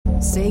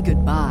Say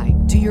goodbye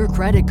to your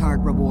credit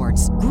card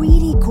rewards.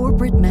 Greedy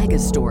corporate mega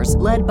stores,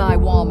 led by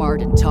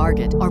Walmart and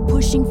Target, are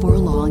pushing for a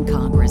law in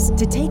Congress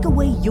to take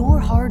away your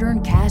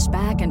hard-earned cash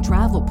back and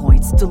travel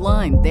points to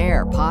line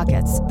their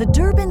pockets. The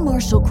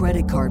Durbin-Marshall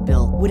credit card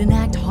bill would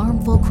enact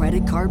harmful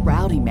credit card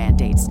routing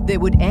mandates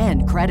that would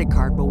end credit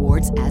card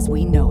rewards as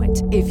we know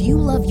it. If you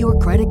love your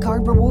credit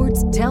card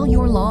rewards, tell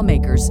your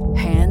lawmakers,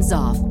 hands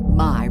off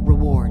my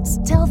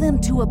rewards. Tell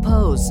them to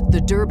oppose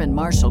the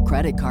Durbin-Marshall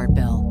credit card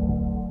bill.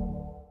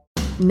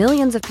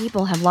 Millions of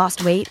people have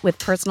lost weight with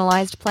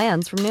personalized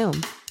plans from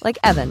Noom. Like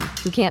Evan,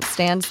 who can't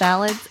stand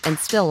salads and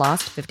still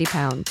lost 50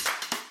 pounds.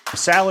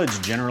 Salads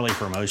generally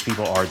for most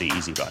people are the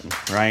easy button,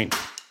 right?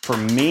 For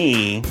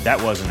me,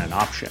 that wasn't an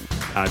option.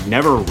 I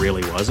never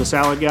really was a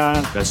salad guy.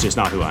 That's just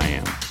not who I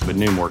am. But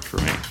Noom worked for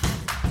me.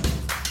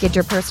 Get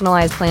your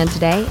personalized plan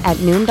today at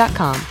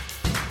Noom.com.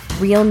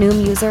 Real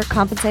Noom user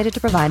compensated to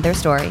provide their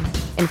story.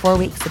 In 4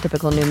 weeks, the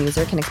typical Noom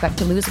user can expect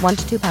to lose 1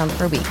 to 2 pounds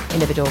per week.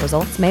 Individual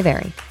results may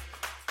vary.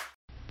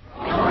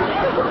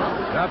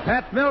 The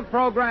Pet Milk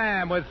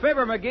Program with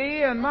Fibber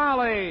McGee and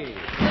Molly.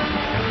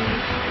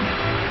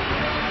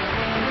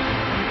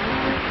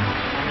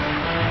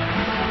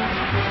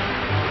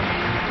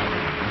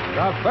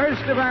 The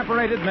first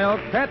evaporated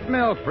milk, Pet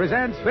Milk,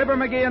 presents Fibber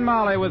McGee and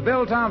Molly with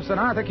Bill Thompson,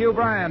 Arthur Q.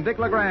 Bryan, Dick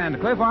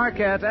LeGrand, Cliff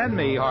Arquette, and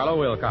me, Harlow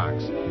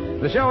Wilcox.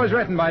 The show is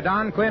written by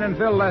Don Quinn and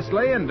Phil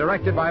Leslie and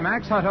directed by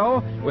Max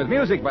Hutto, with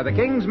music by the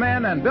King's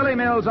Men and Billy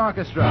Mills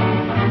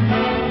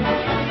Orchestra.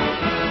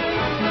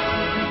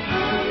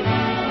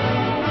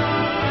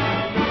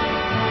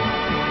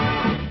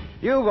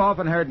 You've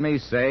often heard me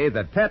say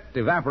that Pet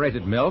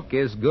evaporated milk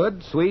is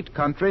good, sweet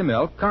country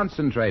milk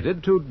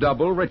concentrated to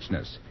double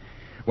richness.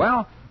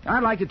 Well,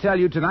 I'd like to tell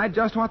you tonight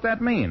just what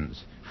that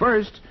means.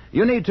 First,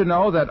 you need to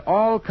know that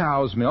all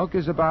cow's milk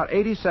is about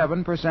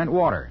 87%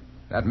 water.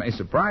 That may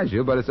surprise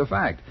you, but it's a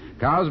fact.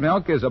 Cow's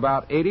milk is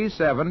about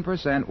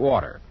 87%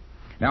 water.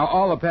 Now,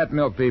 all the Pet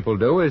milk people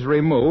do is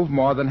remove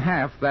more than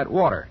half that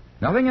water.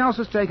 Nothing else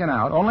is taken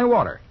out, only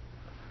water.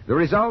 The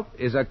result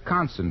is a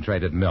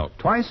concentrated milk,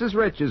 twice as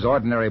rich as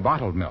ordinary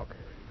bottled milk.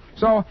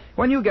 So,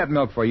 when you get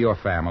milk for your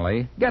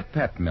family, get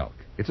Pet milk.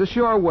 It's a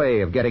sure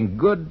way of getting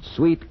good,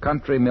 sweet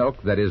country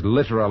milk that is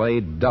literally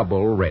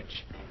double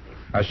rich.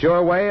 A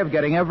sure way of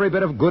getting every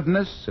bit of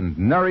goodness and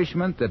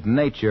nourishment that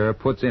nature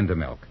puts into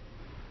milk.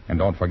 And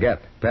don't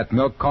forget, Pet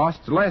milk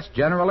costs less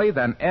generally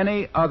than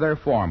any other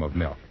form of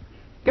milk.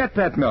 Get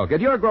Pet milk at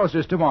your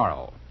grocer's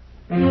tomorrow.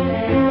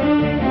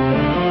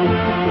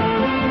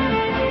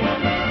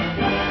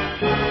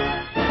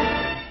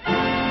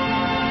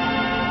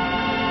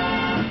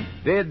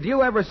 Did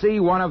you ever see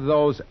one of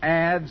those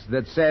ads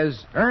that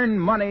says, earn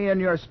money in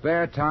your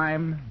spare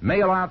time,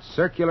 mail out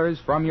circulars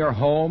from your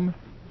home?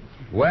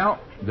 Well,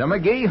 the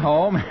McGee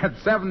home at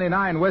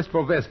 79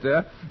 Wistful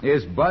Vista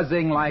is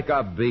buzzing like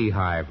a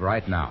beehive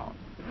right now.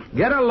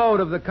 Get a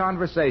load of the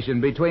conversation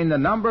between the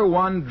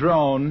 #1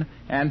 drone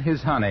and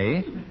his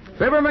honey,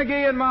 Fibber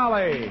McGee and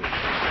Molly.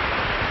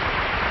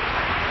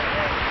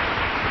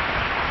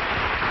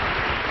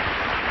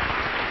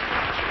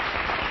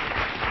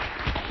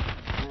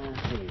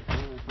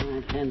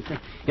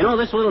 You know,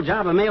 this little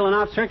job of mailing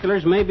out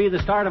circulars may be the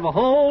start of a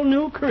whole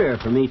new career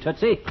for me,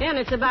 Tootsie. And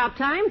it's about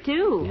time,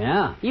 too.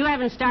 Yeah. You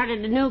haven't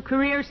started a new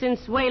career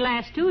since way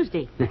last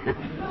Tuesday.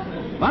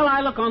 Well,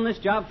 I look on this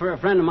job for a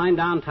friend of mine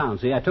downtown.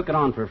 See, I took it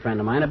on for a friend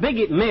of mine, a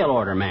big mail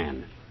order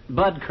man,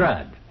 Bud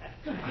Crud.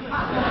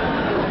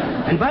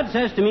 And Bud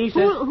says to me,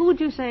 Who'd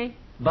you say?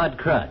 Bud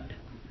Crud.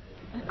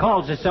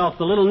 Calls himself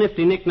the Little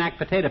Nifty Knick-Knack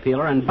Potato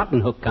Peeler and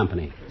Button Hook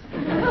Company.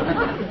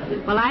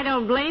 Well, I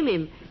don't blame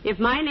him. If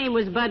my name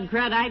was Bud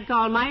Crud, I'd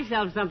call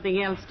myself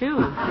something else, too.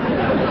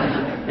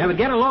 Yeah, but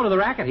get a load of the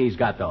racket he's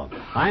got, though.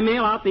 I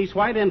mail out these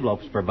white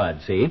envelopes for Bud,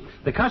 see?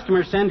 The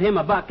customers send him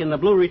 $1 in the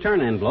blue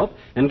return envelope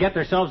and get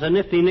themselves a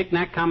nifty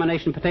knick-knack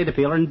combination potato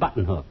peeler and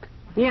button hook.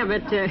 Yeah,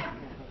 but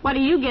what do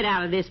you get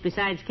out of this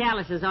besides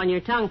calluses on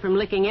your tongue from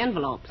licking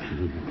envelopes?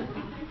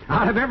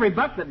 Out of every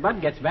 $1 that Bud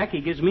gets back,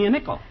 he gives me a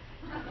nickel.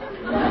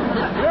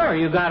 Sure,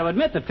 you got to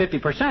admit that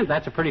 50%,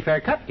 that's a pretty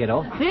fair cut,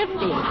 kiddo. 50?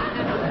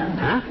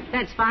 Huh?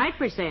 That's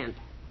 5%.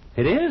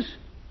 It is?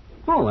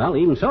 Oh, well,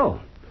 even so.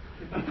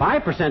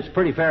 5%'s a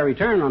pretty fair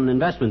return on an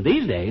investment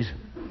these days.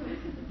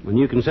 When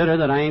you consider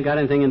that I ain't got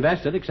anything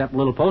invested except a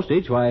little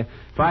postage, why,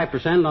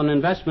 5% on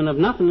investment of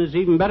nothing is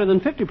even better than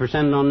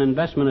 50% on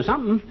investment of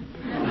something.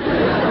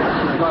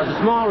 Because a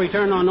small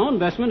return on no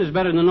investment is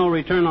better than no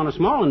return on a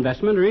small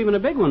investment or even a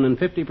big one. And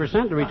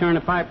 50%, a return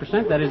of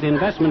 5%, that is the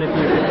investment if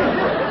you...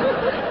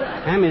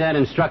 Hand me that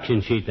instruction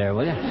sheet there,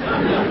 will you?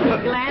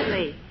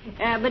 Gladly.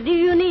 But do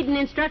you need an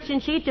instruction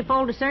sheet to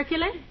fold a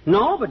circular?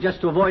 No, but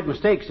just to avoid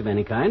mistakes of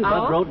any kind.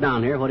 Bud wrote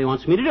down here what he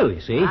wants me to do,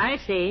 you see. I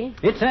see.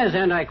 It says,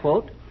 and I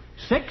quote,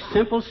 6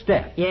 simple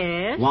steps.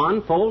 Yes?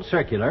 1, fold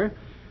circular.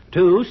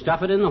 2,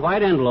 stuff it in the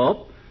white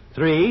envelope.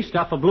 3,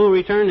 stuff a blue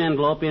return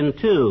envelope in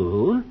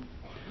 2.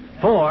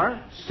 4,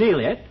 seal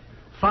it.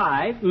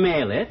 5,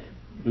 mail it.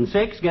 And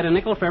 6, get a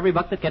nickel for every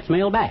 $1 that gets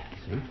mailed back.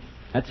 See?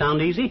 That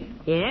sound easy?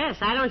 Yes,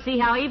 I don't see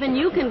how even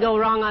you can go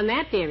wrong on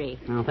that theory.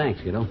 Well,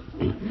 thanks, kiddo.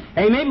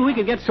 Hey, maybe we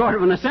could get sort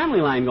of an assembly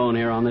line going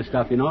here on this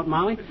stuff, you know it,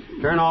 Molly?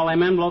 Turn all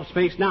them envelopes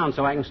face down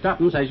so I can stuff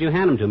them as you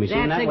hand them to me. See,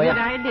 That's that a way good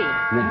idea.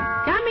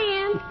 Yeah. Come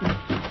in.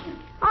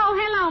 Oh,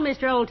 hello,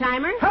 Mr.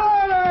 Oldtimer.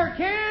 Hello there,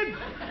 kids.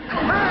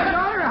 Hi,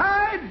 daughter.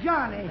 Hi,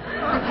 Johnny.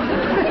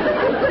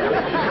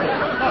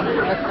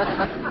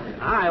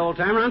 Hi,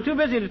 old-timer. I'm too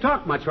busy to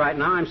talk much right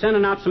now. I'm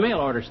sending out some mail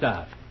order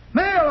stuff.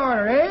 Mail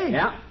order, eh?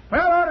 Yeah.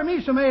 Well, order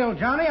me some mail,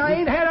 Johnny. I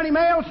ain't had any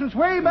mail since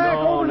way back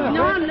over the...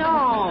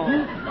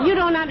 No. You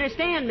don't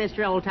understand, Mr.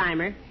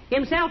 Oldtimer.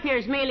 Himself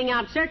here's mailing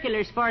out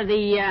circulars for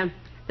the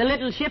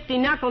little shifty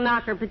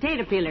knuckle-knocker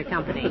potato peeler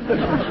company.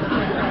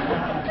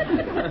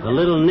 The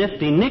little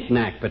nifty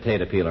knick-knack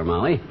potato peeler,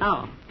 Molly.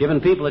 Oh.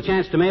 Giving people a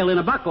chance to mail in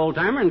a buck,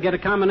 old-timer, and get a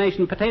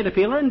combination potato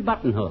peeler and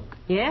button hook.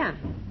 Yeah.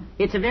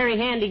 It's a very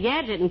handy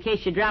gadget in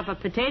case you drop a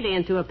potato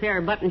into a pair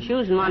of button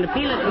shoes and want to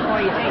peel it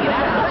before you take it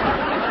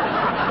out.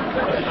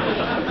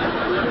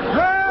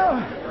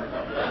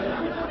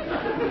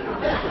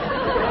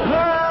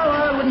 Well,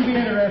 I wouldn't be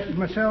interested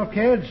myself,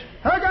 kids.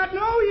 I got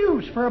no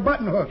use for a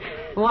button hook.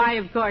 Why,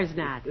 of course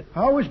not.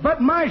 I always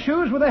button my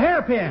shoes with a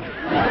hairpin.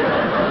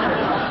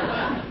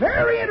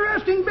 Very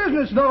interesting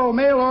business, though,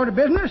 mail order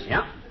business.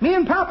 Yep. Me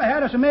and Papa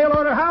had us a mail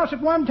order house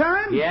at one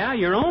time. Yeah,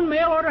 your own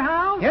mail order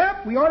house?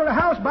 Yep, we ordered a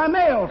house by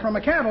mail from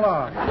a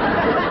catalog.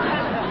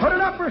 Put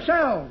it up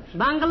ourselves.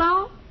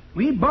 Bungalow?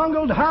 We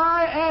bungled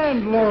high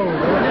and low.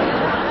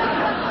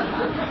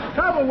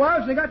 Trouble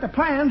was, they got the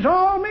plans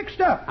all mixed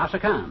up. How's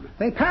it come?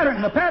 The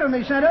pattern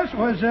they sent us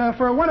was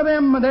for one of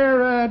them,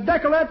 their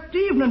decollete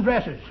evening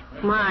dresses.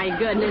 My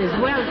goodness.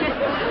 Well,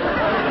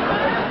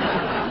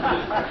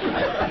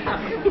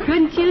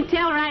 couldn't you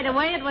tell right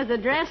away it was a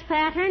dress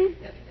pattern?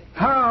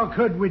 How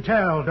could we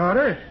tell,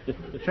 daughter?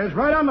 It says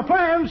right on the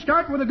plan,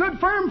 start with a good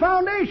firm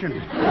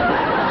foundation.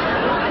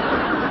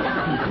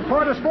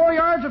 Poured us 4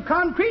 yards of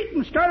concrete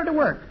and started to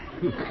work.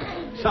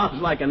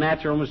 Sounds like a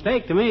natural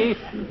mistake to me.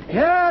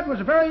 Yeah, it was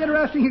a very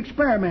interesting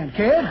experiment,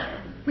 kid.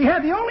 We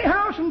had the only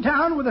house in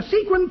town with a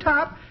sequin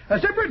top, a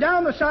zipper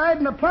down the side,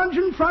 and a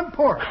plunging front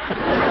porch.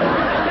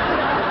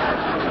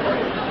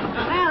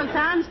 Well,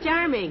 sounds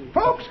charming.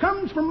 Folks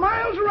comes from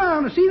miles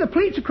around to see the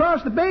pleats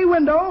across the bay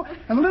window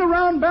and the little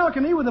round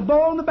balcony with a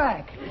bow in the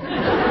back.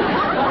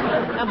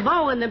 A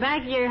bow in the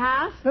back of your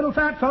house? Little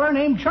fat feller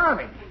named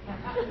Charlie.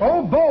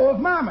 Old Beau of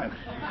Mama's.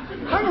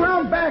 Hung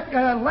around back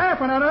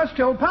laughing at us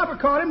till Papa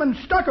caught him and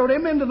stuccoed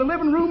him into the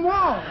living room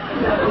wall.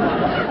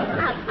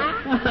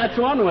 That's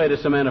one way to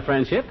cement a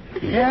friendship.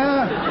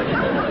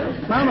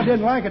 Yeah. Mama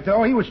didn't like it,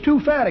 though. He was too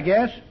fat, I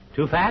guess.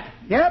 Too fat?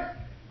 Yep.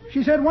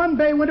 She said one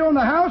bay window in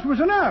the house was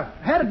enough.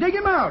 Had to dig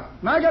him out.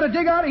 And I got to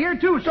dig out of here,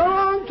 too. So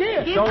long,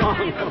 kid. So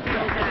long.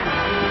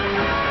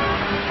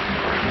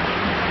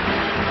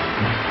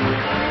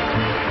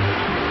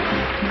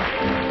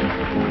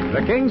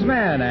 The King's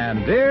Men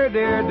and Dear,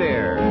 Dear,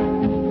 Dear.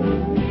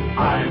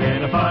 I'm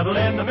in a puddle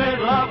in the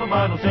middle of a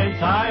muddle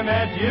since I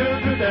met you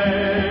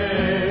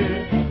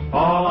today.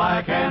 All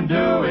I can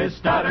do is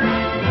stutter.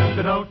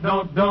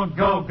 Don't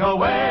go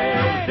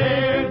away.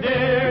 Dear,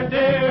 dear,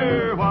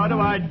 dear, what do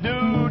I do?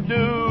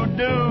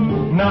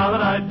 Now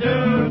that I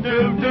do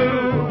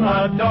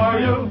adore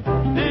you.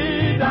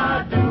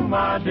 Dee-da-do,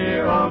 my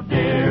dear, oh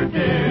dear,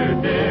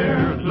 dear,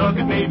 dear. Look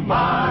at me,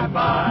 my,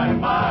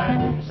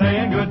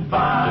 saying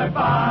goodbye,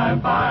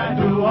 bye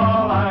to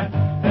all I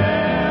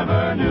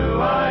ever knew.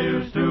 I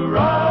used to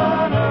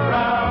run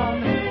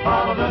around,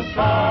 follow the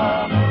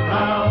sun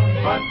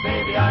around, but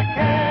baby, I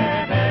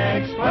can't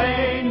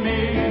explain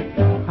me.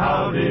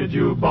 How did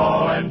you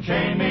ball and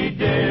chain me,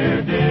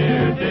 dear,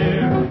 dear,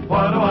 dear?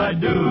 What do I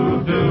do?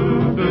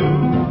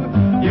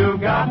 You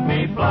got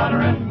me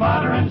fluttering,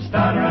 muttering,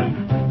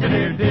 stuttering,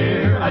 dear,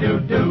 dear, I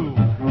do.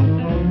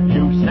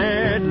 You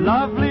said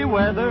lovely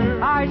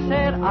weather. I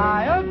said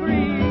I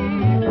agree.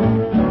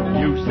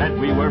 You said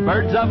we were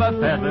birds of a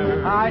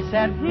feather. I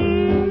said,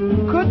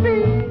 could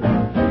be.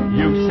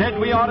 You said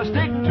we ought to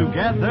stick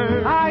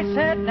together. I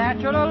said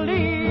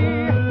naturally.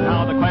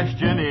 Now the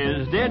question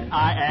is, did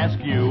I ask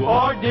you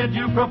or did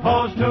you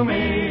propose to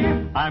me?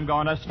 I'm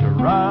gonna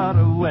strut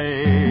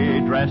away,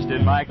 dressed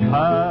in my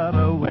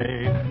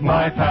cutaway.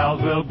 My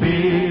pals will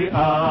be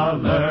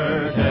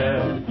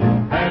alerted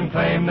and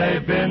claim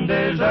they've been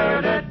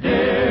deserted.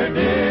 Dear,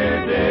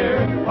 dear,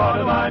 dear, what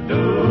do I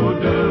do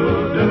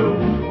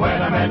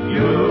when I met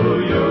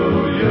you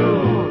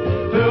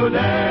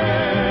today?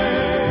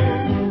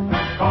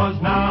 'Cause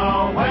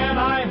now when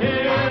I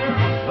hear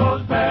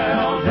those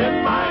bells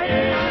in my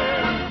ear,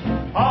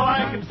 all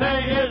I can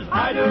say is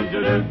I do,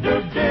 dear,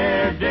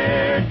 dear,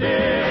 dear.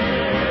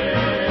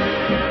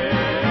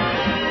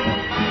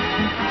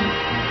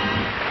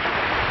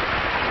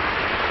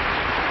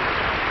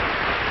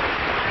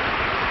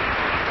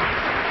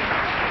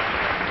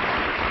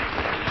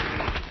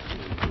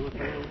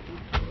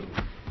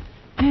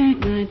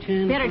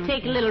 Better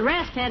take a little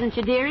rest, hadn't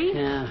you, dearie?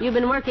 Yeah. You've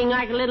been working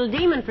like a little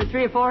demon for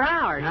 3 or 4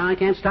 hours. No, I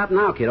can't stop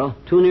now, kiddo.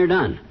 Too near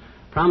done.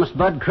 Promised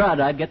Bud Crud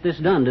I'd get this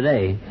done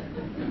today.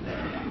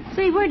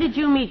 Say, where did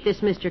you meet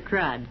this Mr.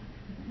 Crud?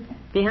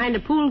 Behind a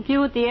pool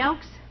cue at the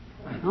Elks?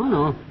 Oh,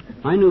 no.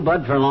 I knew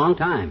Bud for a long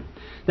time.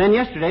 Then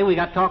yesterday we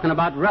got talking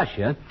about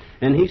Russia,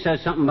 and he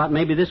says something about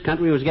maybe this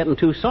country was getting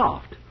too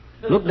soft.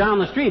 Look down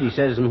the street, he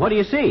says, and what do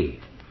you see?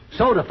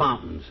 Soda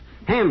fountains,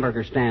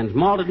 hamburger stands,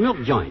 malted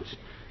milk joints.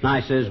 And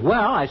I says,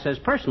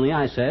 personally,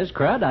 I says,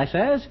 Crud, I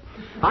says,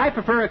 I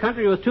prefer a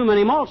country with too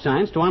many malt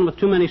signs to one with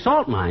too many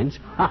salt mines.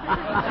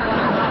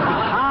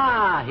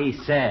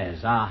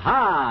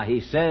 Aha,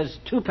 he says,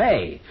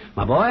 toupee,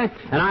 my boy.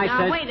 And I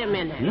says... Now, wait a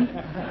minute.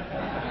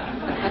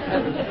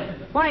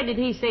 Why did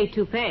he say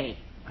toupee?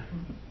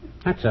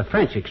 That's a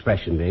French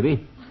expression,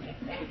 baby.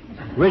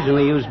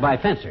 Originally used by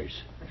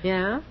fencers.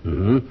 Yeah?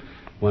 Mm-hmm.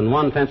 When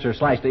one fencer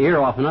sliced the ear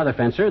off another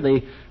fencer,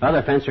 the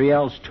other fencer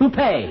yells,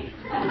 toupee.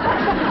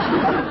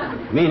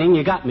 Meaning,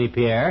 you got me,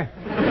 Pierre.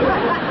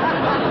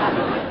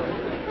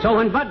 So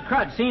when Bud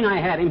Crud seen I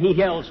had him, he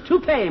yells,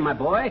 toupee, my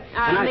boy.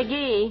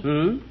 McGee,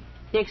 Hmm?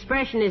 the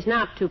expression is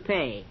not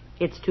toupee.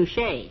 It's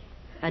touche.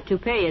 A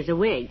toupee is a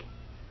wig.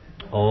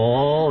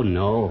 Oh,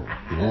 no.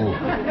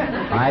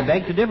 I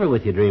beg to differ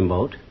with you,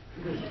 Dreamboat.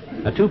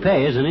 A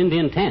toupee is an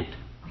Indian tent.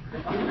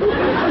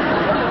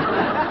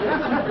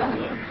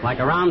 Like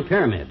a round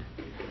pyramid.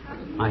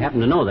 I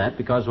happen to know that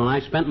because when I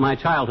spent my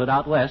childhood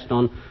out west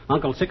on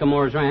Uncle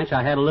Sycamore's ranch,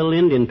 I had a little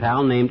Indian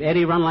pal named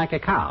Eddie Run Like a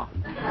Cow.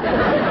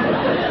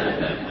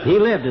 He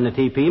lived in a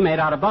teepee made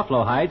out of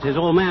buffalo hides his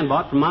old man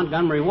bought from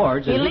Montgomery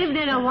Ward's. He lived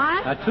in a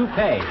what? A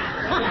toupee.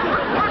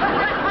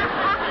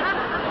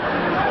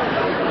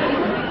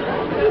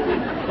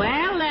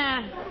 Well,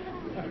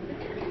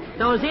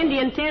 those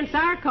Indian tents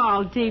are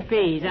called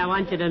teepees, I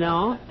want you to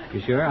know.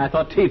 You sure? I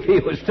thought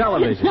TV was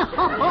television.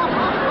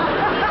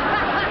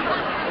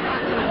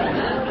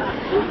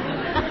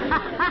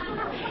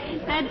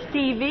 That's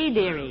TV,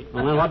 dearie.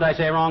 Well, then what did I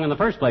say wrong in the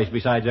first place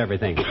besides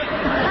everything?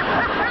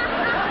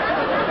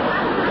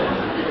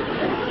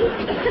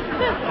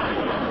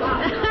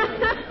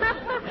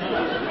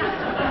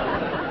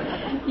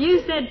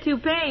 You said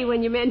toupee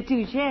when you meant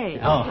touche.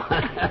 Oh.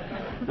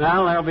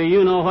 Well, there'll be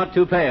you-know-what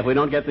to pay if we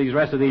don't get these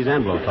rest of these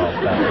envelopes all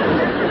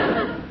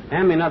stuffed.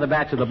 Hand me another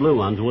batch of the blue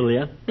ones, will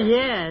you?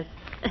 Yes,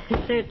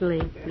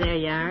 certainly. There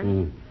you are.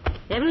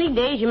 Heavenly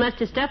days, you must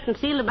have stuffed and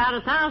sealed about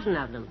 1,000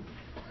 of them.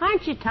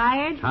 Aren't you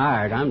tired?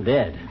 Tired? I'm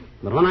dead.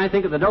 But when I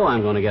think of the dough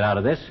I'm going to get out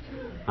of this,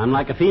 I'm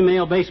like a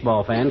female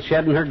baseball fan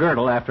shedding her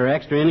girdle after an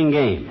extra inning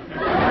game.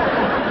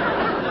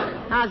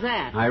 How's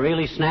that? I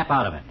really snap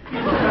out of it.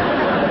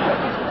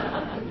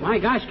 My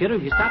gosh, kiddo,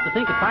 if you stop to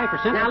think at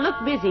 5%... Now,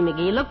 look busy,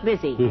 McGee. Look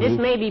busy. Mm-hmm. This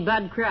may be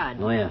Bud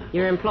Crud. Oh, yeah.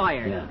 Your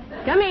employer. Yeah.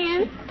 Come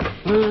in.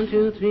 1,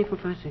 2, 3, 4,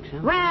 5, 6,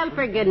 7. Well,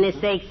 for goodness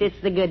sakes, it's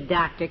the good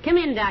doctor. Come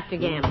in, Dr.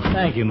 Gamble.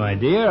 Thank you, my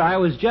dear. I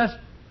was just...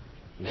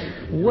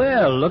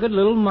 Well, look at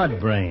little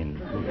Mudbrain.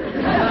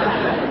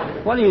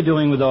 What are you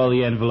doing with all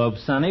the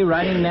envelopes, Sonny?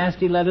 Writing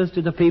nasty letters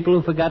to the people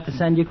who forgot to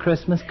send you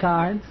Christmas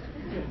cards?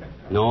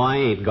 No, I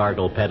ain't,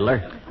 Gargle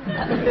Peddler.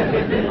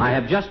 I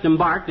have just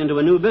embarked into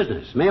a new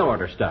business, mail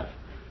order stuff.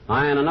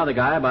 I and another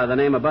guy by the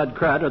name of Bud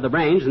Crud are the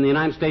brains, and the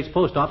United States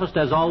Post Office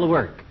does all the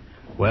work.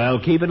 Well,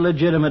 keep it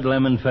legitimate,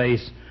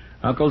 Lemonface.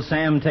 Uncle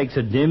Sam takes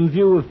a dim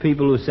view of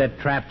people who set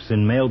traps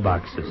in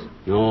mailboxes.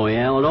 Oh,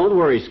 yeah? Well, don't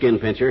worry, Skin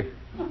Pincher.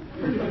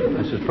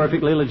 This is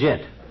perfectly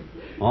legit.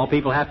 All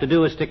people have to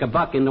do is stick a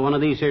buck into one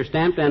of these here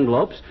stamped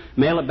envelopes,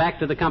 mail it back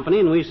to the company,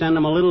 and we send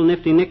them a little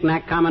nifty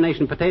knick-knack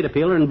combination potato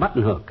peeler and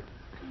button hook.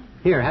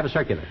 Here, have a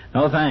circular.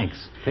 No,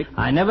 thanks.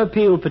 I never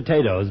peel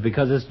potatoes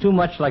because it's too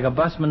much like a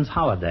busman's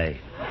holiday.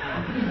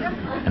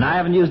 And I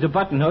haven't used a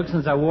button hook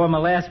since I wore my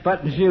last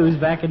button shoes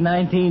back in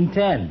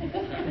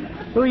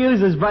 1910. Who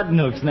uses button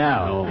hooks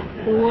now?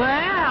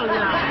 Well,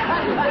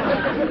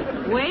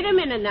 now. Wait a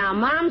minute now.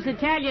 Mom's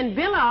Italian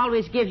Villa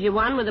always gives you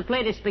one with a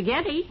plate of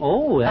spaghetti.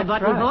 Oh, that's a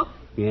button right. hook.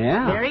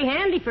 Yeah. Very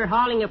handy for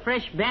hauling a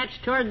fresh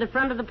batch toward the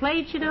front of the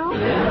plate, you know.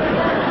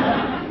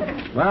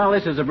 Yeah. Well,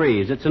 this is a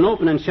breeze. It's an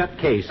open and shut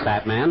case,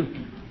 fat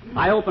man.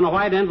 I open a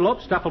white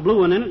envelope, stuff a blue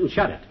one in it, and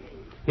shut it.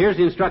 Here's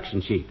the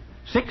instruction sheet.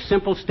 6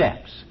 simple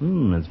steps.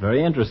 That's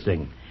very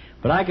interesting.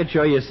 But I could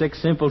show you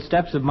 6 simple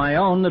steps of my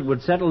own that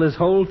would settle this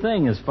whole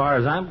thing as far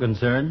as I'm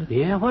concerned.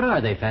 Yeah, what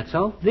are they,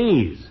 Fatso?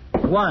 These.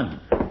 1,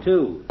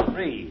 2,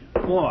 3,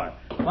 4,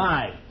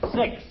 5,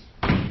 6.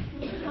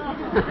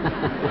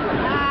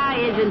 Ah,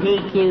 isn't he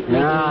cute,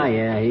 Mickey? Ah,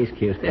 yeah, he's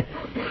cute.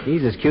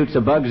 He's as cute as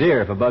a bug's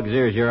ear, if a bug's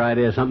ear is your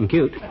idea of something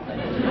cute.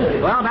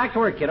 Well, back to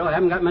work, kiddo. I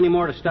haven't got many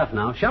more to stuff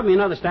now. Shove me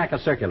another stack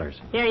of circulars.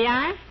 Here you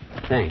are.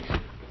 Thanks.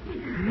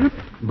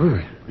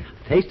 The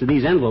taste of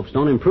these envelopes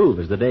don't improve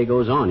as the day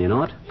goes on, you know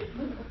what?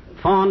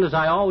 Fond as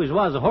I always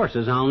was of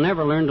horses, I'll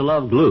never learn to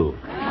love glue.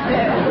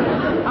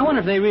 I wonder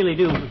if they really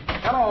do.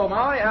 Hello,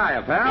 Molly.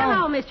 Hiya, pal.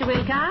 Hello, Mr.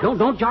 Wilcox.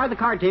 Don't jar the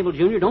card table,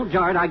 Junior. Don't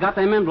jar it. I got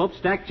them envelopes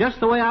stacked just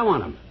the way I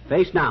want them.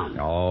 Face down.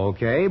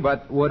 Okay,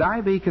 but would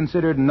I be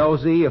considered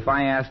nosy if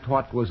I asked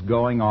what was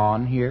going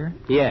on here?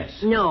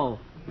 Yes. No.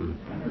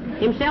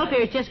 Himself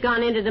here's just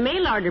gone into the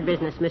mail order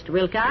business, Mr.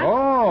 Wilcox.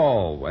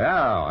 Oh,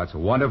 well, that's a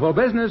wonderful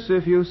business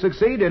if you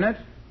succeed in it.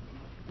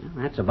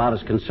 That's about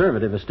as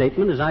conservative a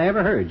statement as I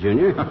ever heard,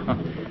 Junior.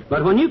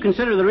 But when you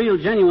consider the real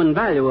genuine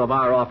value of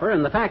our offer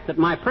and the fact that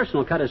my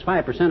personal cut is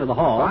 5% of the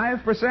haul...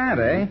 5%,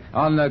 eh?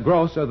 On the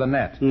gross or the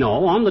net?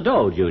 No, on the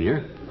dough,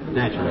 Junior.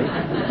 Naturally.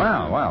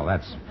 Well,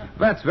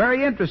 that's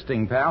very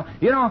interesting, pal.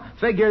 You know,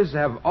 figures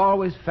have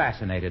always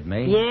fascinated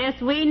me.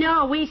 Yes, we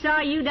know. We saw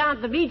you down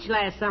at the beach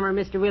last summer,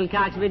 Mr.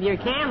 Wilcox, with your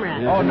camera.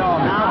 Oh, no.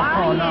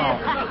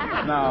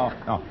 yes.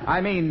 No. I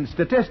mean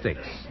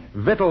statistics.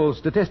 Victual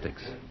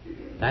statistics.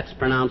 That's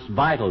pronounced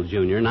vital,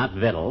 Junior, not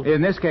victual.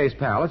 In this case,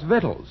 pal, it's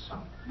victuals.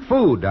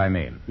 Food, I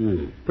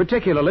mean.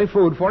 Particularly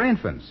food for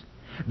infants.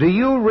 Do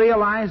you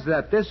realize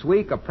that this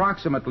week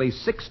approximately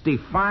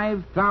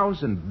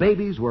 65,000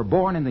 babies were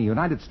born in the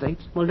United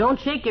States? Well, don't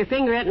shake your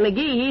finger at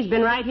McGee. He's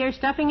been right here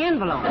stuffing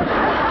envelopes.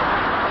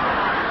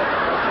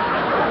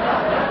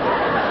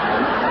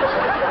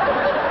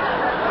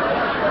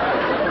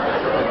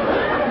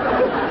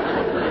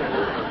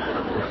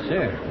 Yes,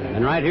 sir.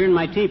 Been right here in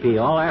my teepee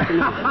all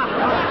afternoon.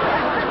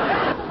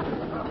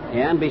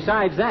 And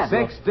besides that...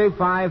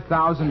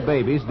 65,000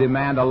 babies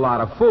demand a lot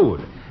of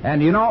food.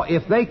 And, you know,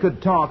 if they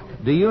could talk,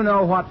 do you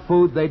know what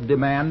food they'd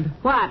demand?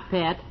 What,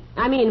 Pet?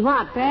 I mean,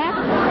 what, Pet?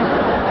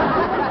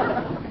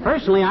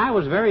 Personally, I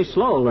was very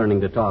slow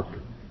learning to talk.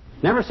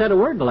 Never said a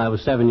word till I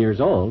was 7 years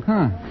old.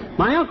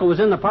 My uncle was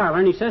in the parlor,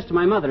 and he says to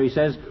my mother, he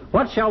says,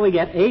 "What shall we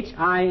get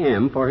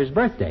H.I.M. for his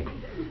birthday?"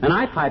 And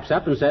I pipes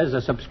up and says,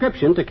 "A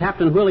subscription to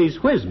Captain Willie's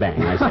Whiz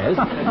Bang," I says.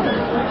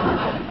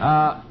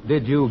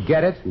 Did you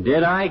get it?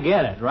 Did I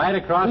get it? Right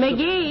across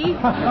McGee.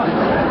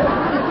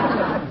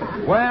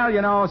 Well,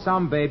 you know,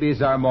 some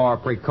babies are more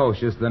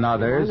precocious than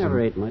others. I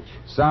never ate much.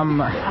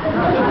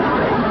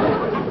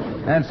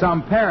 And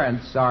some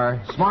parents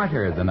are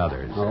smarter than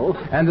others. Oh?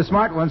 And the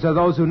smart ones are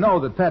those who know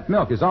that pet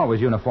milk is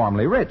always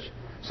uniformly rich,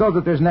 so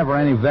that there's never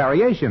any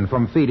variation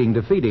from feeding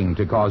to feeding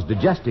to cause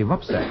digestive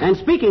upset. And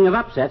speaking of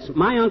upsets,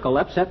 my uncle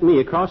upset me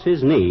across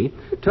his knee,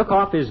 took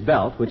off his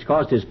belt, which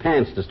caused his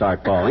pants to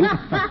start falling.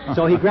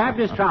 So he grabbed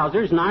his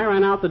trousers, and I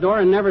ran out the door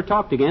and never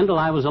talked again till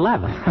I was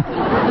 11.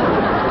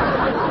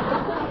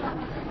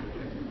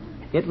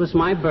 It was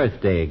my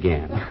birthday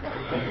again.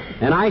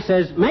 And I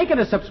says, "Make it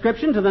a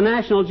subscription to the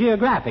National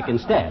Geographic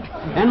instead."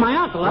 And my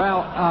uncle...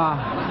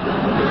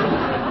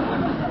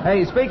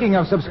 Hey, speaking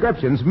of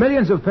subscriptions,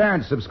 millions of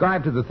parents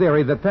subscribe to the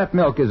theory that pet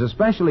milk is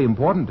especially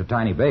important to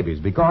tiny babies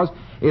because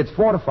it's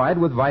fortified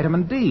with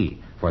vitamin D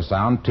for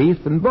sound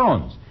teeth and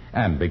bones.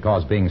 And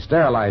because being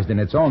sterilized in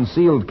its own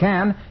sealed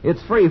can,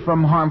 it's free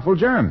from harmful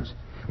germs.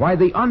 Why,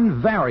 the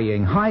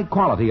unvarying high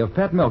quality of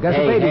pet milk as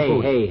a baby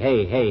food...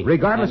 Hey.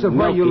 Regardless of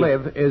where you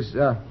live is...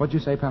 what'd you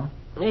say, pal?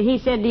 He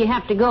said, "Do you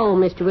have to go,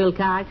 Mr.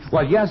 Wilcox?"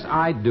 Well, yes,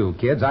 I do,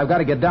 kids. I've got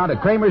to get down to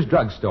Kramer's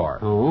drugstore.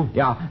 Oh?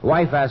 Yeah,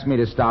 wife asked me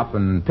to stop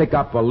and pick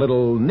up a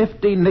little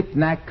nifty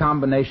knick-knack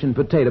combination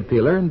potato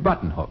peeler and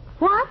button hook.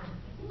 What?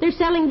 They're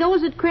selling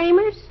those at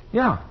Kramer's?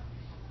 Yeah.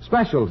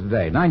 Special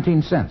today,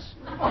 19 cents.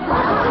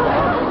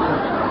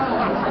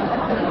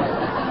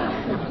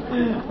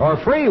 Or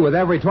free with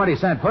every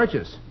 20-cent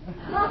purchase.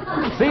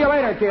 See you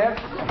later, kid.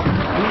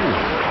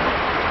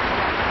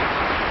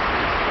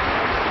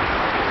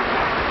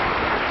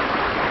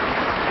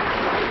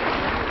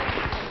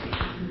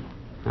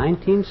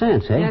 19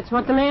 cents, eh? That's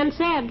what the man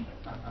said.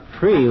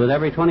 Free with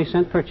every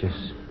 20-cent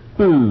purchase.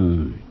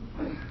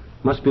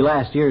 Must be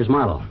last year's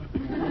model.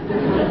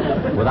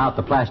 Without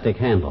the plastic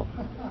handle.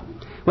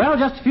 Well,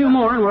 just a few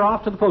more and we're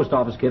off to the post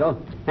office, kiddo.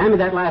 Hand me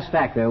that last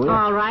stack there, will you?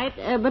 All right.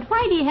 But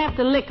why do you have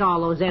to lick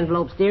all those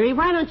envelopes, dearie?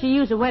 Why don't you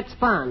use a wet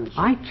sponge?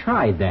 I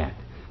tried that.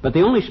 But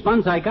the only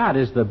sponge I got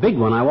is the big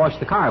one I washed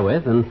the car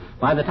with, and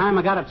by the time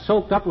I got it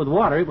soaked up with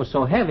water, it was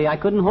so heavy I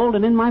couldn't hold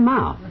it in my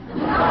mouth.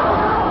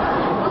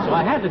 So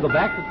I had to go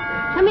back to...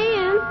 Come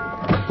in.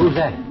 Who's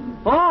that?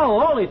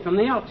 Oh, Ole from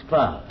the Elks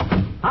Club.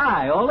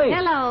 Hi, Ole.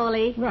 Hello,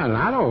 Ole. Well,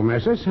 hello,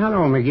 missus.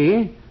 Hello,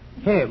 McGee.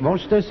 Hey,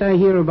 what's this I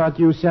hear about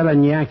you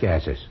selling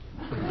jackasses?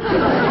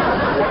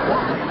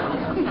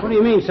 What do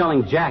you mean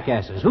selling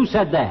jackasses? Who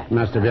said that?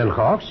 Mr.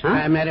 Wilcox. Huh?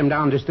 I met him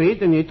down the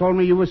street, and he told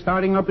me you were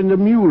starting up in the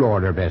mule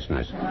order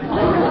business.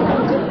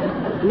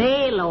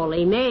 Mail,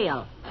 Ole,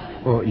 mail.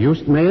 Oh,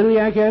 just mail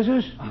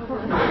jackasses?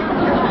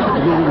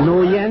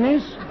 No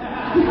yennies?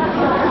 Oh,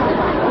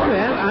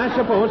 well, I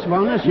suppose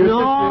one is just... No,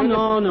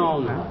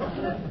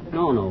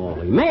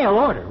 Ole. Mail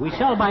order. We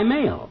sell by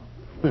mail.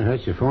 Well,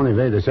 that's a funny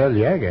way to sell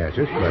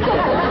jackasses, but...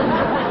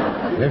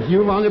 If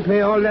you want to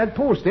pay all that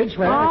postage,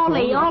 well...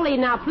 Ole,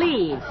 now,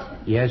 please.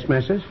 Yes,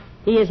 missus?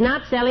 He is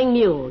not selling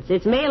mules.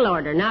 It's mail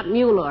order, not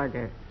mule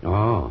order.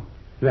 Oh.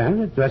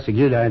 Well, that's a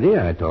good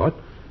idea, I thought.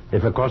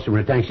 If a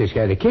customer thinks he's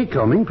got a cake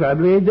coming,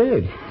 probably he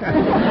did.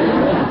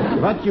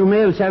 What you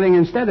mail selling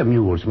instead of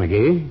mules,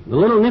 McGee? The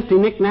little nifty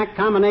knick-knack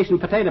combination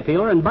potato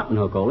peeler and button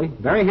hook, Ole.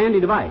 Very handy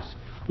device.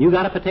 You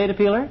got a potato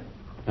peeler?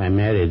 I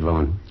married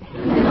one.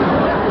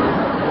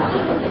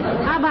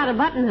 How about a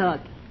button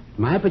hook?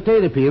 My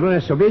potato peeler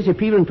is so busy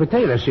peeling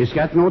potatoes, she's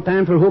got no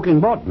time for hooking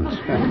buttons.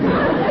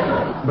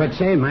 But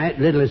say, my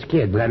littlest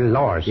kid, little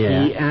Lars,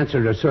 he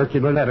answered a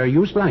circular letter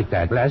used like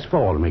that last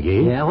fall,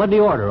 McGee. Yeah, what'd he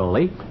order,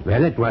 Ole?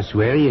 Well, it was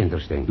very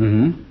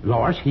interesting.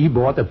 Lars, he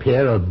bought a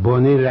pair of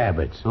bunny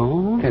rabbits.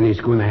 Oh? And he's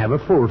going to have a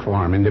full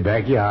farm in the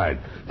backyard.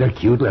 They're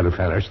cute little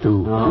fellers,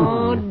 too.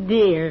 Oh,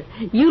 dear.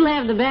 You'll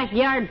have the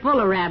backyard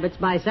full of rabbits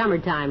by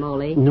summertime,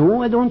 Ole.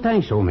 No, I don't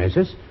think so,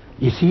 Mrs.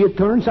 You see, it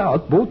turns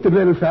out both the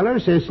little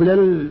fellers is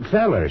little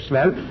fellers.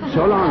 Well,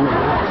 so long.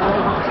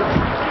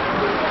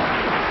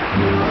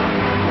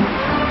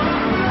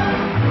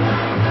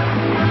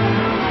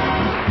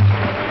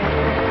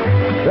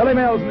 Billy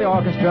Mills in the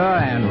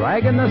orchestra and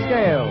Raggin' the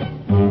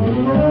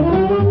Scale.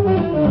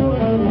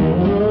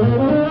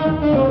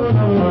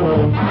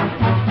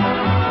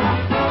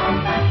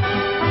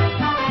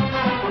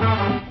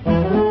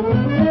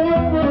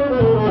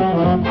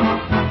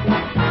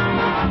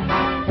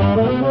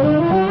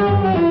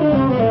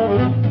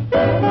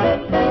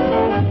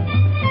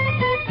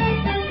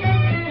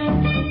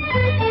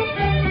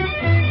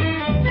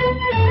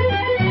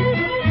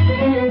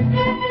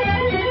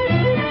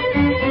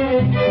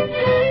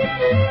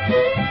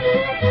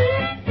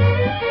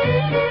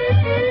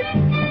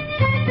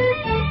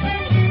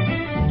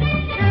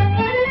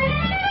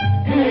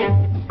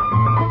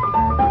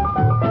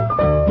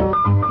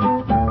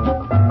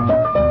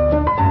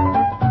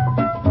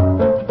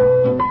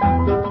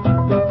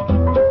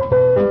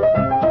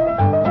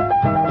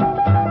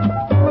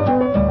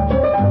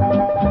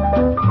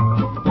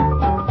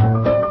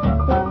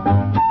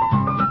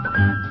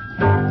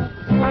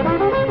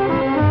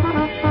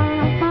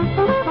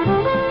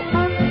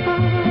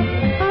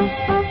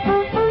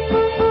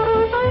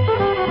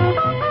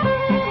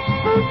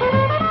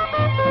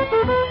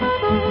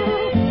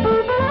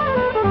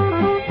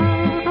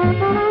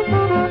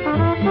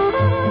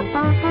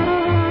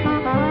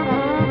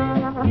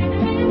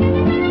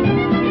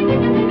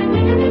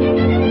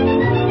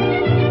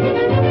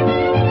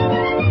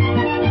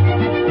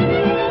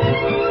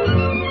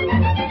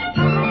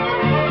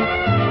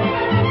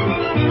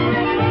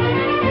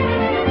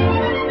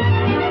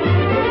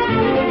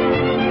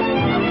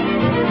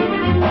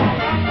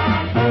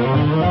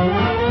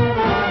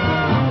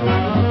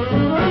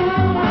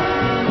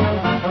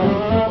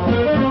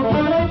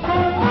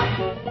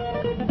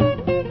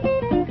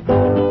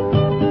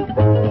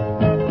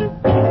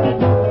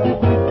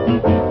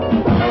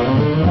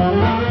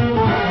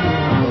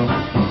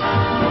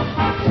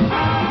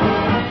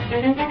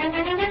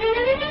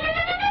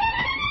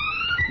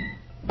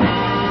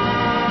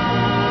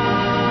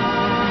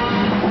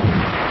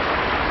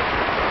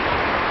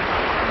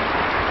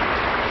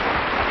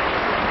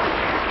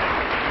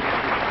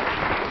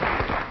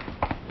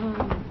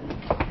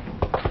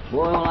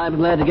 I'm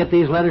glad to get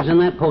these letters in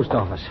that post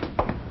office.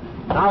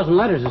 1,000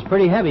 letters is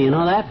pretty heavy, you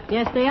know that?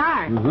 Yes, they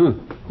are.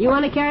 Mm-hmm. You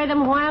want to carry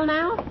them a while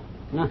now?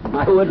 No,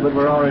 I would, but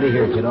we're already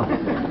here, kiddo.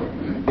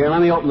 Here,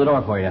 let me open the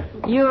door for you.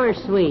 You're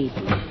sweet.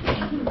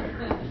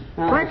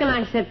 Where can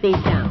I set these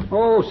down?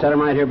 Oh, set them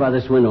right here by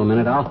this window a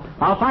minute.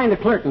 I'll find the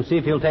clerk and see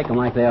if he'll take them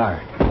like they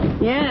are.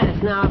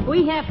 Yes, now, if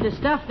we have to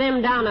stuff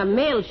them down a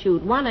mail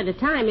chute one at a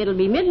time, it'll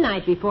be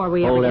midnight before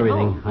we ever Hold get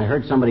everything. home. I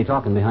heard somebody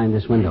talking behind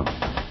this window.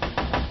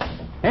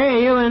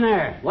 Hey, you in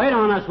there. Wait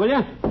on us, will you?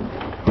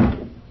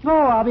 Oh,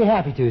 I'll be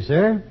happy to,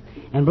 sir.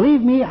 And believe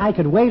me, I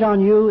could wait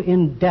on you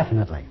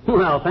indefinitely.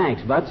 Well,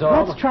 thanks, Bud. So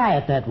Let's try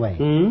it that way.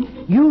 Hmm?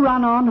 You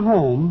run on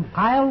home,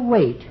 I'll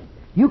wait.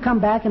 You come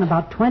back in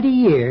about 20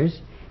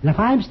 years, and if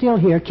I'm still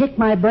here, kick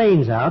my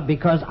brains out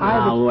because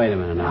Now, wait a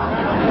minute now.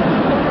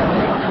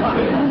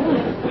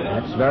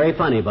 That's very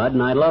funny, Bud,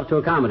 and I'd love to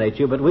accommodate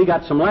you, but we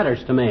got some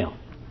letters to mail.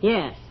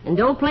 Yes, and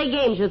don't play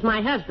games with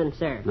my husband,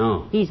 sir.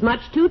 No. He's much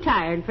too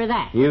tired for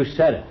that. You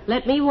said it.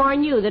 Let me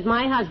warn you that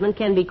my husband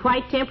can be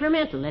quite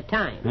temperamental at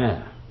times.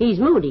 Yeah. He's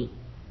moody.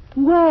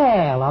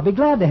 Well, I'll be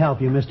glad to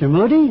help you, Mr.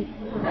 Moody.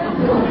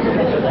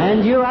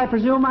 And you, I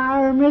presume,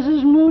 are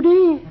Mrs.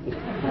 Moody?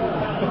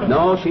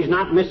 No, she's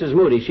not Mrs.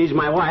 Moody. She's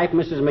my wife,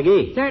 Mrs.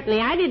 McGee. Certainly,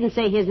 I didn't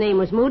say his name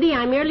was Moody.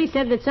 I merely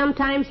said that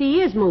sometimes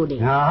he is moody.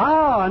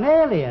 Oh, an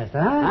alias,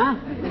 huh?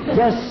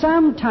 Just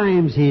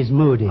sometimes he's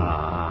moody.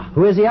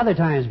 Who is the other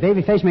times?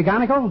 Babyface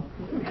McGonagall?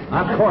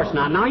 Of course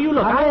not. Now, you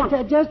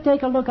look. Just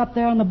take a look up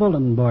there on the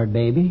bulletin board,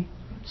 baby.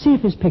 See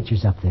if his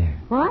picture's up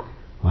there. What?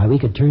 Why, we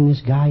could turn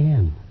this guy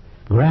in.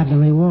 Grab the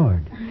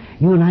reward.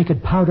 You and I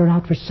could powder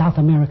out for South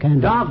America and...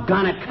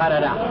 Doggone it, cut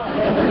it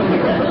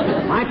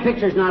out. My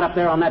picture's not up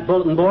there on that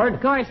bulletin board.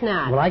 Of course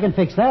not. Well, I can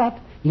fix that.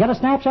 You got a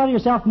snapshot of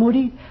yourself,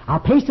 Moody? I'll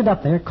paste it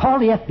up there, call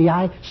the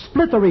FBI,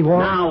 split the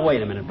reward. Now,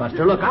 wait a minute,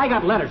 Buster. Look, I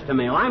got letters to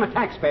mail. I'm a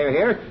taxpayer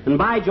here, and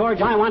by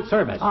George, I want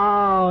service.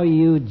 Oh,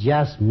 you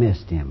just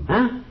missed him.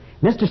 Huh?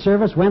 Mr.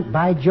 Service went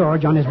by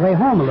George on his way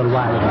home a little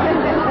while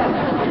ago.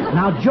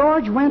 Now,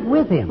 George went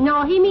with him.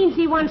 No, he means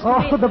he wants to...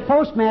 Oh, the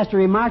postmaster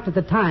remarked at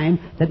the time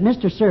that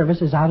Mr.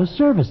 Service is out of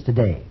service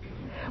today.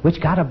 which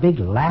got a big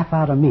laugh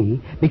out of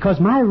me because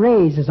my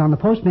raise is on the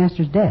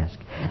postmaster's desk.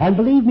 And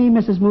believe me,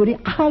 Mrs. Moody,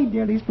 I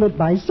nearly split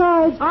my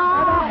sides.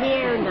 Oh,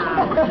 here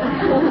now.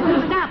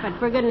 Stop it,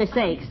 for goodness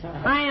sakes.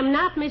 I am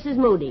not Mrs.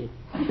 Moody.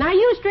 Now,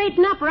 you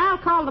straighten up or I'll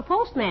call the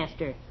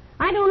postmaster.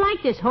 I don't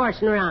like this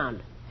horsing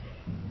around.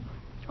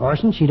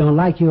 Orson, she don't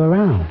like you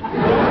around.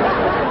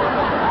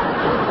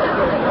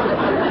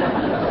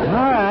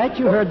 All right,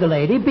 you heard the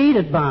lady. Beat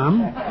it,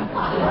 Bum.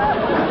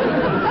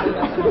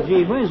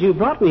 Gee whiz, you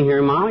brought me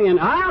here, Molly, and...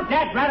 Oh,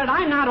 dadgummit,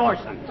 I'm not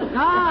Orson. Oh,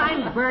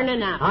 I'm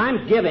burning up.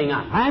 I'm giving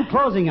up. I'm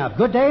closing up.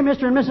 Good day,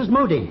 Mr. and Mrs.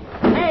 Moody.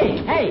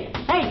 Hey,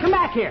 come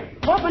back here.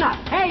 Open up.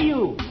 Hey,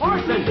 you,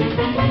 Orson.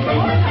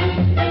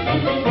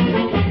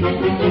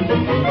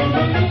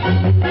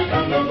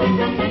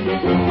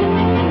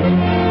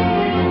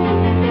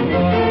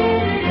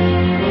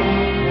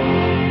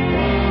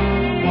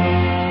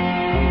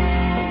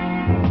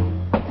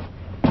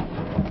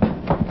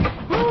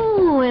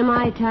 Oh, am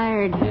I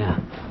tired? Yeah,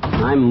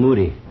 I'm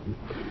moody.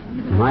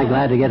 Am I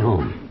glad to get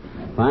home?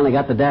 Finally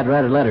got the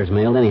dad-ratted letters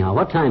mailed anyhow.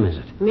 What time is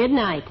it?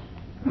 Midnight.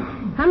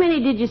 How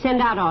many did you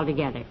send out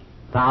altogether?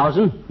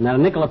 1,000. And at a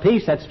nickel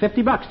apiece, that's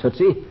 $50,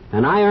 Tootsie.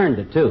 And I earned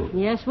it, too.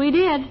 Yes, we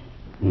did.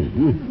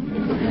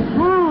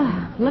 Mm-hmm.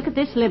 Oh, look at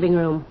this living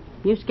room.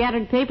 You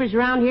scattered papers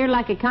around here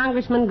like a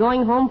congressman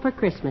going home for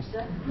Christmas.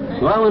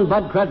 Well, when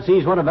Bud Crud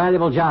sees what a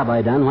valuable job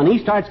I done, when he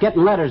starts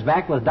getting letters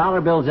back with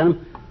dollar bills in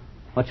them,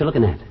 what you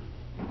looking at?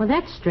 Well,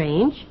 that's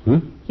strange.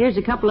 Here's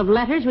a couple of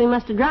letters we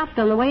must have dropped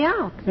on the way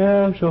out.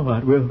 Yeah, so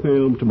what? We'll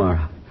mail them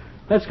tomorrow.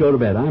 Let's go to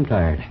bed. I'm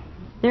tired.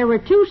 There were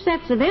 2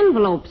 sets of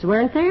envelopes,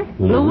 weren't there?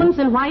 Blue ones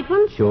and white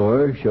ones?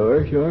 Sure.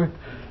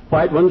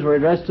 White ones were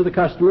addressed to the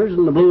customers,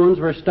 and the blue ones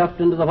were stuffed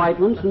into the white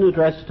ones and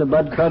addressed to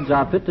Bud Crud's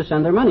outfit to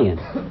send their money in.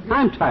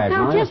 I'm tired,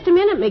 Now, Molly. just a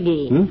minute,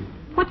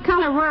 McGee. What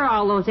color were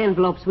all those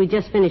envelopes we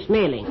just finished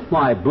mailing?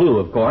 Why, blue,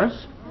 of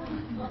course.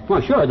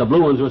 Well, sure, the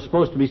blue ones were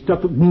supposed to be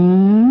stuffed with...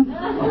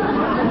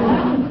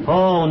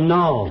 Oh,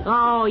 no.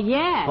 Oh,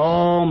 yes.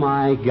 Oh,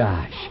 my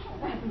gosh.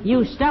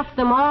 You stuffed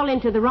them all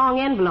into the wrong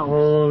envelopes.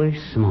 Holy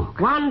smoke.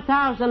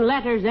 1,000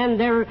 letters, and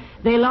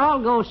they'll all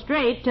go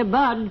straight to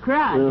Bud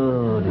Crud.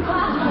 Oh,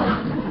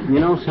 dear. You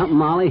know something,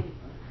 Molly?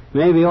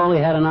 Maybe Ole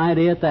had an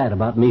idea at that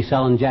about me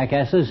selling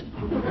jackasses.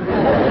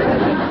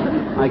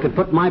 I could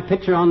put my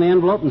picture on the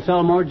envelope and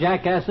sell more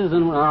jackasses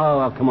and... Oh,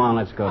 well, come on,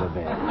 let's go to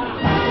bed.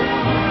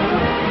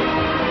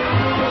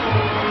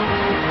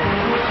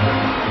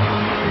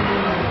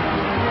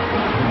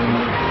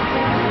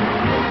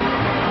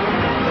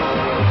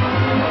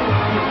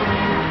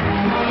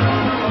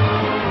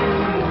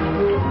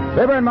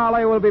 Fibber and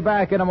Molly will be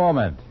back in a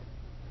moment.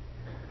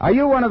 Are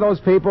you one of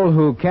those people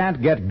who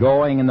can't get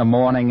going in the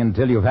morning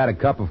until you've had a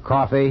cup of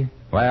coffee?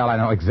 Well, I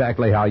know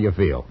exactly how you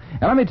feel.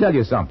 And let me tell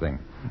you something.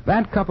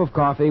 That cup of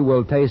coffee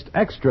will taste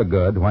extra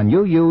good when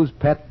you use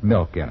pet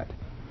milk in it.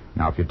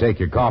 Now, if you take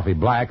your coffee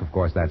black, of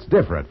course, that's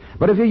different.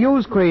 But if you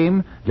use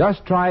cream,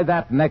 just try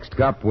that next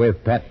cup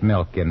with pet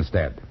milk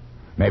instead.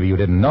 Maybe you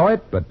didn't know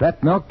it, but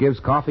pet milk gives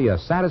coffee a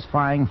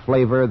satisfying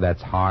flavor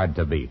that's hard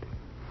to beat.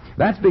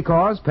 That's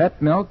because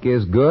pet milk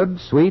is good,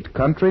 sweet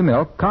country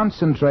milk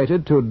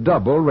concentrated to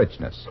double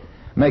richness,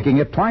 making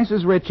it twice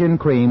as rich in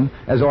cream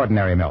as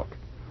ordinary milk.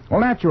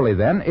 Well, naturally,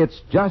 then, it's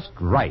just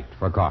right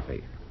for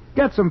coffee.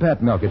 Get some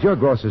pet milk at your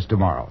grocer's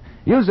tomorrow.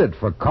 Use it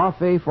for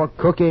coffee, for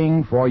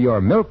cooking, for your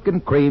milk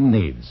and cream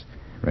needs.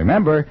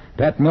 Remember,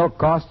 pet milk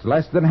costs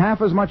less than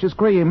half as much as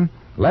cream,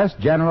 less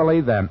generally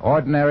than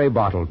ordinary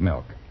bottled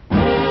milk.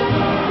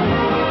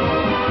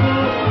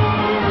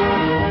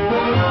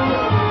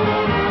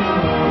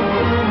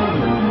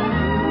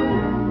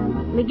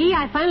 McGee,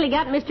 I finally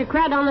got Mr.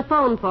 Crud on the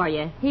phone for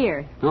you.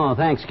 Here. Oh,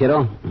 thanks,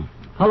 kiddo.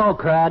 Hello,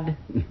 Crud.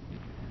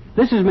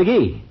 This is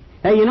McGee.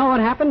 Hey, you know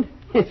what happened?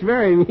 It's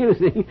very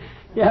amusing.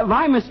 Yeah,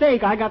 by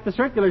mistake, I got the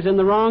circulars in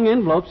the wrong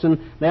envelopes, and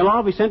they'll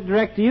all be sent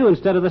direct to you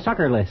instead of the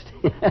sucker list.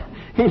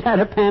 Ain't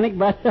that a panic?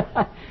 But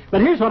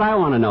here's what I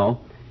want to know.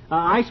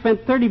 I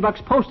spent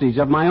 $30 postage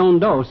of my own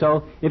dough,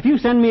 so if you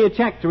send me a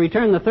check to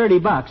return the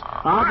 $30,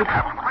 I'll be...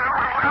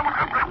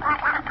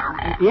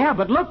 Yeah,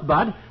 but look,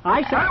 Bud,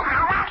 I said...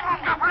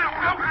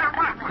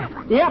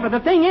 Yeah, but the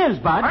thing is,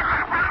 Bud...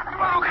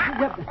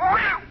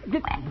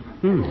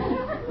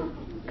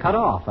 Cut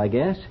off, I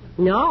guess.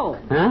 No.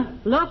 Huh?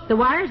 Look, the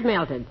wire's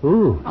melted.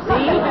 Ooh.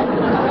 See?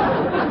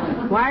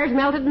 Wire's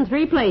melted in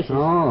 3 places.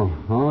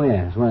 Oh,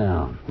 yes.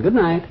 Well, good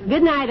night.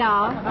 Good night,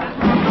 all.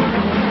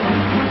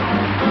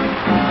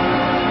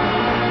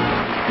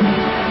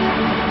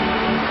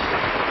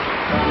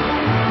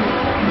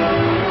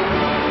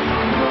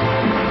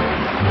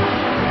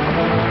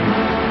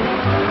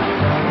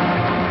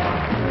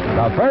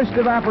 The first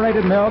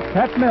evaporated milk,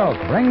 Pet Milk,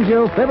 brings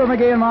you Fibber,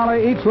 McGee, and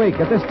Molly each week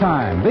at this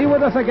time. Be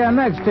with us again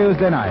next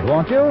Tuesday night,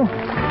 won't you?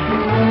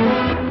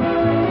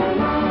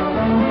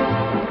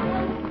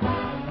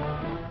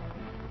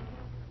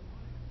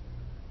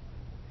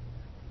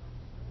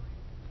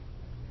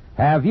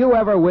 Have you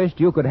ever wished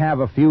you could have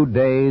a few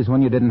days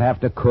when you didn't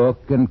have to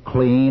cook and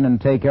clean and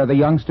take care of the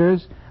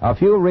youngsters? A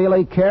few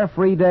really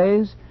carefree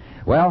days?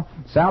 Well,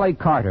 Sally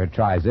Carter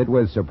tries it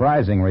with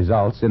surprising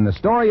results in the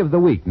Story of the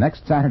Week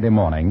next Saturday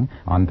morning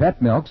on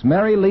Pet Milk's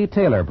Mary Lee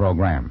Taylor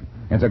program.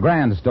 It's a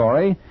grand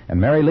story, and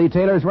Mary Lee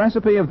Taylor's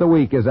recipe of the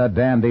week is a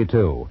dandy,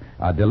 too.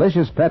 A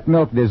delicious pet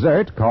milk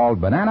dessert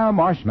called banana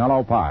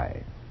marshmallow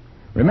pie.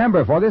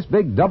 Remember, for this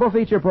big double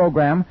feature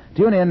program,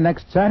 tune in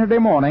next Saturday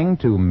morning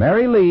to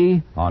Mary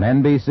Lee on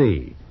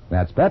NBC.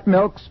 That's Pet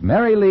Milk's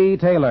Mary Lee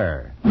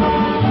Taylor.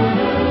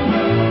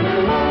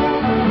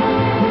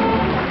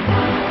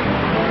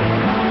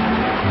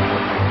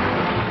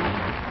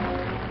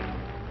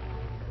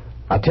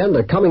 Attend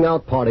a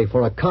coming-out party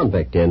for a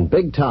convict in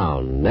Big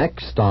Town,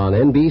 next on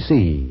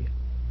NBC.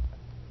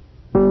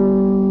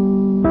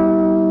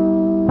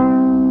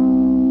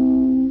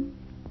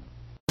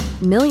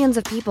 Millions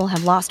of people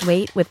have lost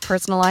weight with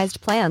personalized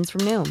plans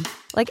from Noom.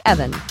 Like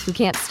Evan, who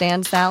can't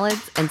stand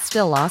salads and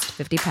still lost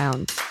 50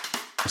 pounds.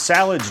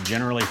 Salads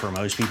generally for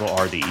most people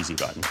are the easy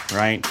button,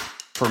 right?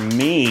 For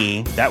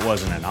me, that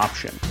wasn't an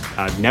option.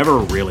 I never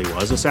really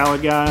was a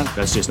salad guy.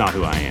 That's just not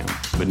who I am.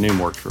 But Noom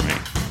worked for me.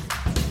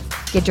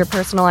 Get your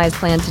personalized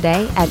plan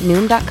today at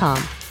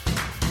Noom.com.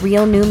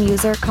 Real Noom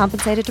user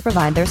compensated to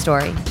provide their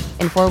story.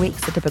 In 4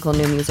 weeks, the typical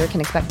Noom user can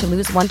expect to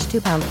lose 1 to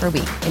 2 pounds per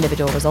week.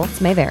 Individual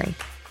results may vary.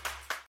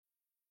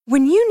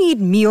 When you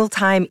need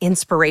mealtime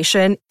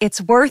inspiration,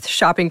 it's worth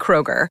shopping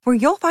Kroger, where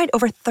you'll find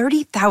over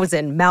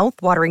 30,000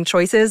 mouth-watering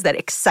choices that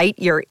excite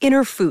your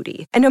inner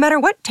foodie. And no matter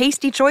what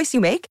tasty choice you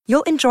make,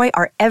 you'll enjoy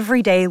our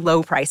everyday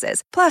low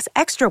prices, plus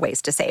extra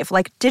ways to save,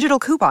 like digital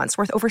coupons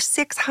worth over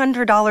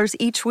 $600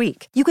 each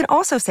week. You can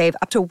also save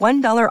up to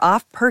 $1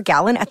 off per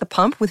gallon at the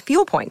pump with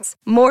fuel points.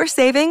 More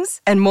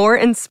savings and more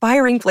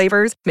inspiring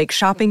flavors make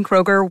shopping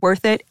Kroger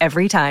worth it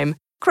every time.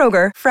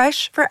 Kroger,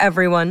 fresh for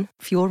everyone.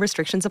 Fuel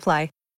restrictions apply.